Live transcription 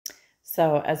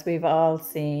So as we've all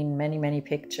seen many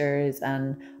pictures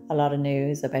and a lot of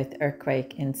news about the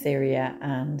earthquake in Syria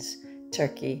and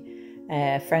Turkey,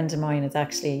 a friend of mine is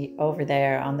actually over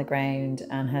there on the ground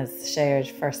and has shared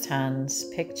firsthand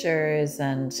pictures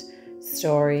and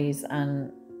stories,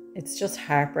 and it's just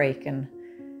heartbreaking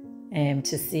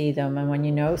to see them. And when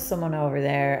you know someone over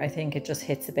there, I think it just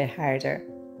hits a bit harder.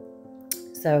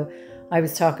 So I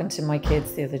was talking to my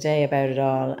kids the other day about it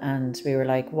all, and we were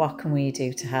like, what can we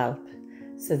do to help?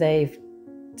 So they've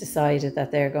decided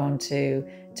that they're going to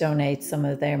donate some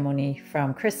of their money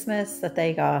from Christmas that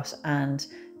they got, and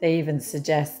they even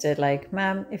suggested, like,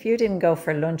 ma'am, if you didn't go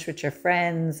for lunch with your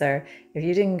friends, or if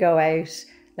you didn't go out,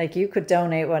 like, you could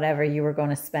donate whatever you were going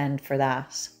to spend for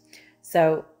that.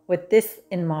 So with this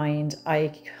in mind,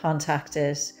 I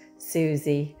contacted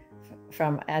Susie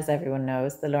from, as everyone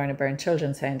knows, the Lorna Byrne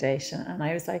Children's Foundation, and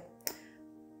I was like,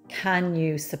 can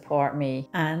you support me?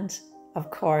 And of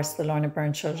course, the Lorna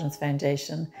Byrne Children's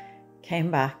Foundation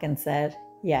came back and said,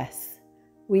 yes,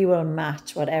 we will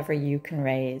match whatever you can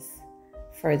raise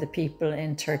for the people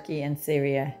in Turkey and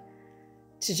Syria,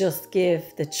 to just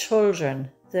give the children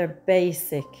their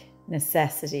basic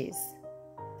necessities.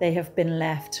 They have been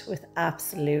left with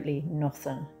absolutely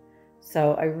nothing.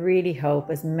 So I really hope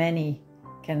as many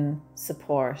can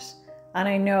support. And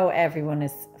I know everyone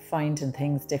is finding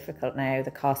things difficult now.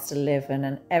 The cost of living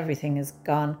and everything has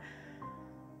gone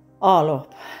all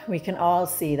up. We can all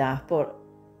see that, but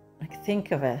like,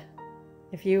 think of it.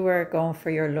 If you were going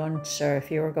for your lunch, or if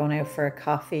you were going out for a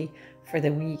coffee for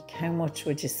the week, how much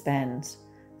would you spend?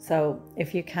 So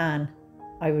if you can,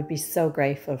 I would be so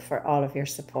grateful for all of your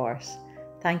support.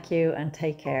 Thank you and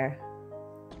take care.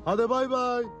 Hadi bay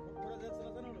bay.